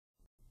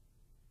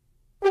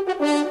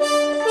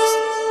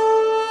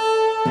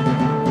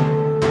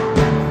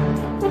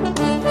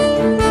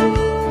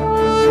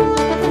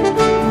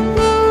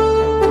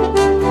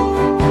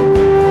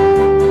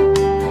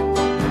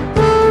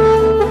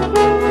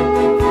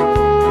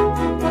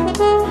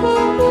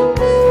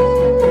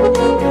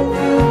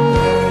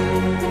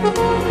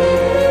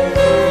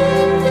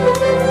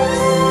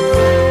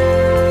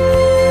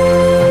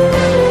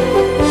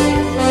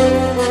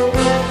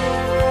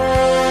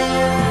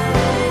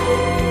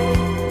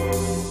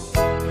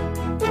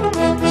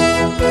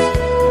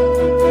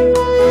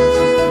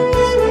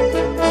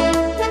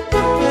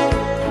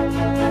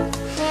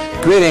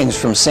Greetings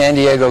from San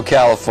Diego,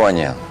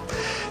 California.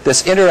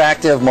 This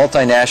interactive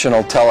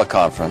multinational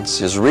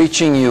teleconference is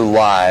reaching you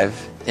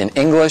live in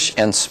English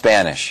and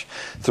Spanish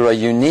through a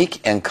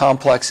unique and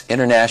complex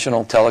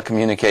international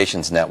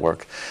telecommunications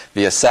network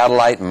via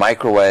satellite,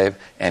 microwave,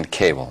 and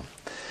cable.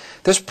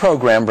 This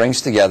program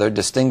brings together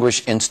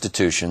distinguished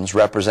institutions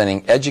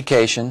representing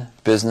education,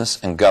 business,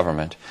 and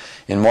government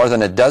in more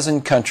than a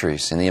dozen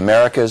countries in the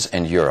Americas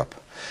and Europe.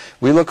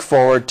 We look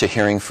forward to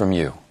hearing from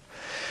you.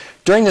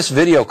 During this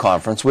video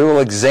conference, we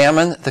will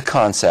examine the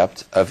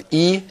concept of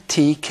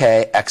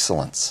ETK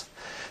excellence,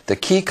 the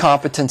key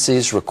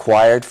competencies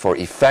required for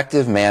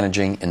effective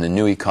managing in the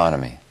new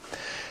economy.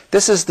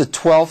 This is the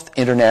 12th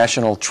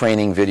International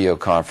Training Video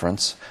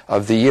Conference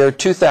of the year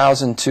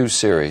 2002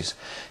 series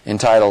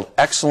entitled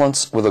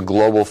Excellence with a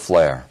Global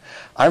Flair.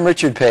 I'm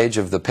Richard Page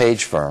of the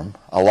Page Firm,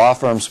 a law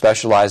firm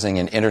specializing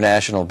in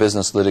international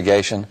business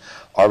litigation,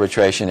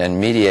 arbitration,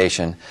 and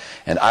mediation,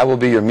 and I will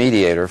be your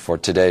mediator for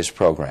today's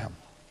program.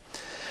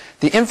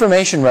 The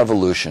information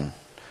revolution,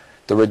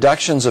 the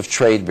reductions of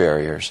trade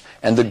barriers,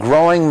 and the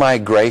growing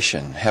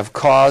migration have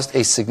caused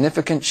a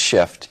significant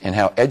shift in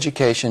how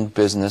education,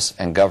 business,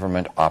 and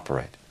government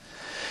operate.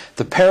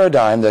 The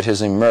paradigm that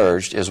has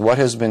emerged is what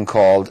has been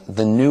called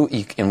the new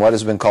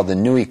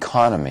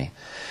economy.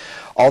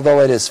 Although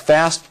it is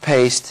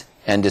fast-paced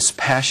and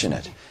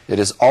dispassionate, it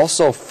is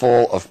also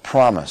full of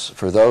promise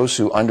for those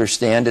who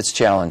understand its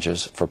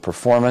challenges for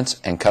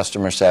performance and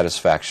customer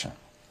satisfaction.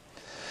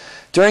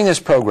 During this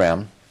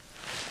program,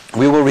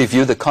 we will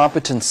review the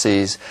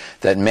competencies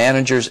that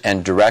managers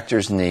and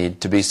directors need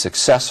to be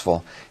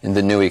successful in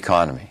the new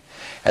economy.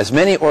 As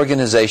many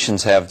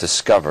organizations have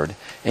discovered,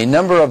 a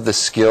number of the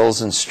skills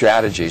and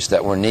strategies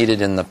that were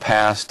needed in the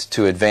past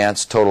to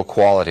advance total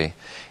quality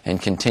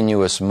and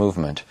continuous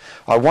movement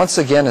are once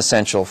again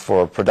essential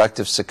for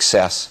productive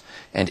success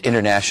and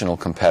international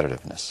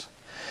competitiveness.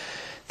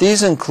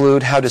 These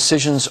include how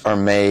decisions are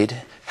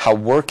made, how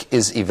work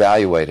is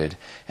evaluated,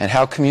 and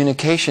how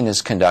communication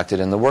is conducted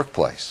in the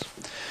workplace.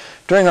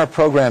 During our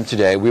program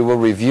today, we will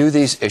review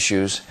these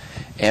issues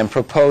and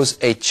propose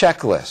a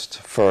checklist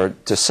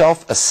to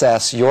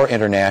self-assess your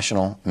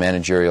international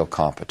managerial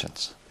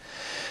competence.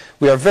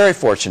 We are very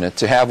fortunate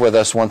to have with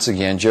us once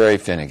again Jerry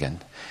Finnigan,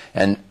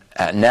 and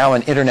now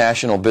an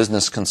international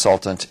business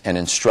consultant and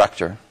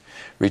instructor,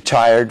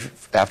 retired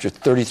after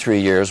 33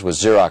 years with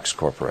Xerox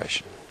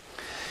Corporation.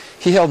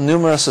 He held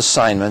numerous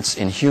assignments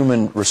in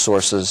human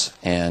resources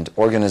and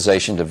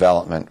organization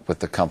development with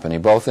the company,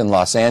 both in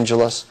Los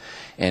Angeles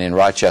and in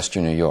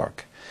Rochester, New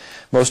York.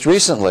 Most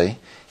recently,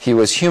 he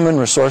was Human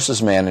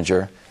Resources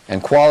Manager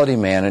and Quality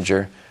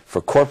Manager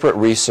for Corporate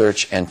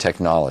Research and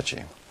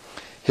Technology.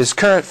 His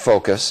current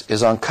focus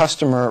is on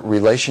customer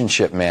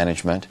relationship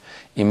management,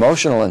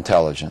 emotional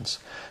intelligence,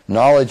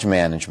 knowledge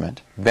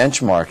management,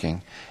 benchmarking,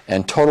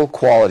 and total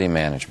quality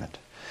management.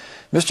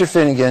 Mr.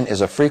 Finnigan is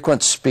a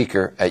frequent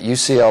speaker at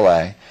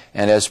UCLA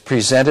and has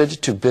presented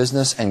to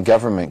business and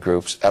government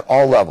groups at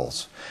all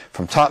levels,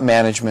 from top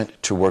management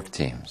to work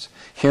teams,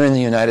 here in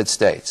the United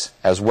States,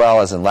 as well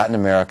as in Latin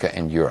America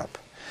and Europe.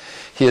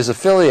 He is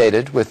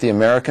affiliated with the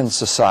American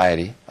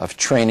Society of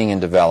Training and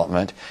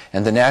Development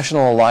and the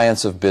National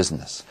Alliance of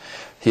Business.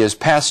 He is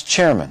past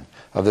chairman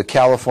of the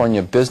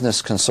California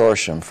Business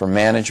Consortium for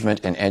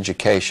Management and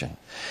Education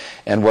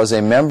and was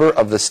a member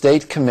of the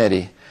state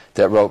committee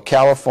that wrote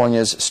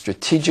California's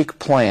strategic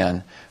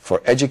plan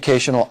for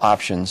educational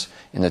options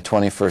in the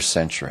 21st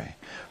century,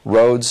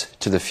 Roads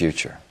to the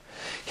Future.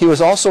 He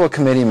was also a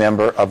committee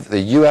member of the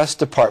U.S.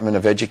 Department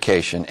of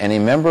Education and a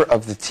member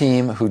of the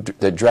team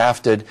that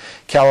drafted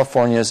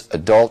California's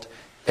adult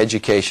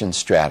education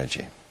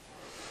strategy.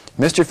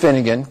 Mr.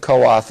 Finnigan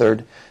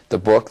co-authored the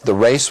book The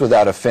Race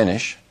Without a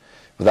Finish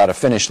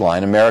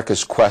Line,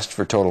 America's Quest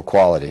for Total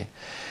Quality,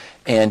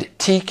 and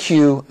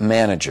TQ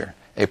Manager,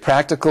 a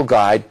practical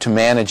guide to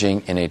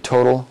managing in a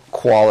total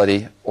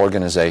quality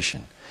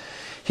organization.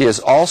 He is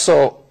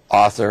also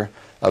author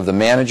of The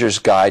Manager's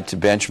Guide to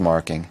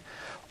Benchmarking,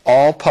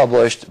 all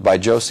published by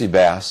Josie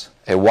Bass,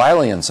 a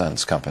Wiley &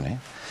 Sons company.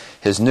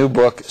 His new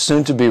book,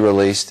 soon to be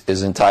released,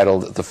 is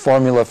entitled The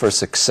Formula for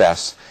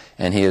Success,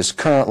 and he is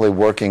currently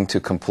working to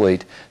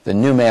complete the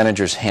New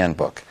Manager's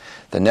Handbook,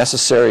 The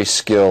Necessary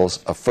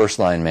Skills of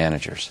First-Line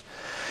Managers.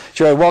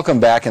 Jerry,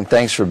 welcome back and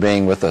thanks for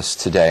being with us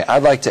today.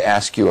 I'd like to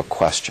ask you a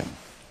question.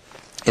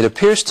 It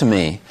appears to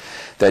me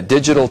that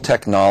digital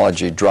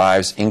technology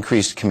drives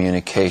increased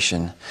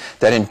communication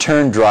that in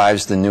turn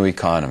drives the new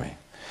economy,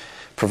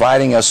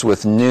 providing us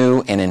with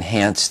new and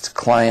enhanced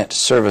client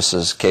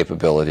services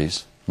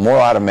capabilities, more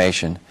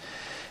automation,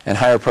 and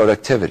higher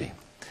productivity.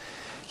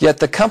 Yet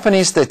the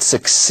companies that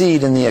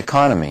succeed in the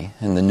economy,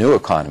 in the new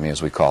economy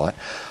as we call it,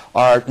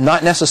 are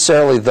not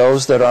necessarily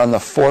those that are on the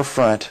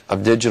forefront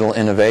of digital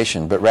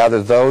innovation, but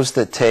rather those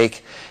that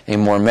take a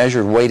more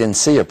measured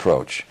wait-and-see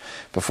approach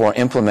before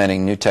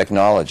implementing new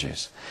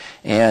technologies,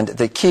 and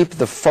that keep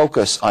the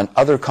focus on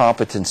other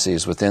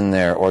competencies within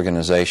their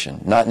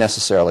organization, not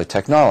necessarily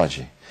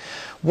technology.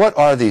 What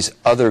are these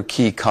other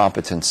key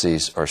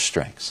competencies or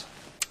strengths?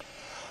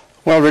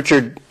 Well,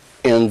 Richard,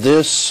 in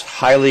this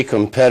highly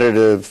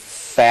competitive,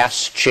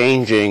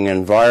 fast-changing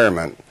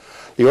environment,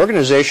 the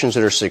organizations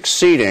that are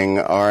succeeding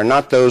are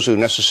not those who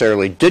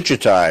necessarily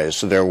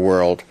digitize their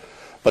world,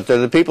 but they're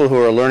the people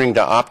who are learning to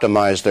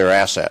optimize their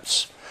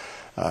assets.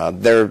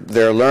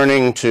 They're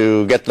learning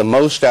to get the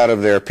most out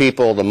of their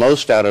people, the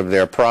most out of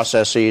their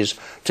processes,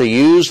 to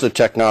use the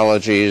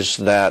technologies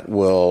that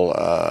will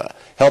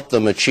help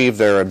them achieve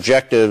their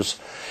objectives,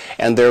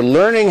 and they're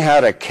learning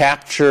how to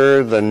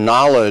capture the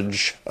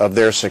knowledge of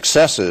their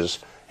successes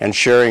and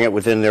sharing it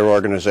within their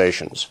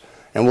organizations.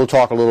 And we'll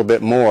talk a little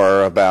bit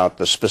more about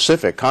the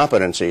specific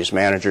competencies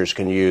managers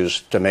can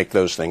use to make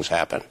those things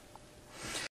happen.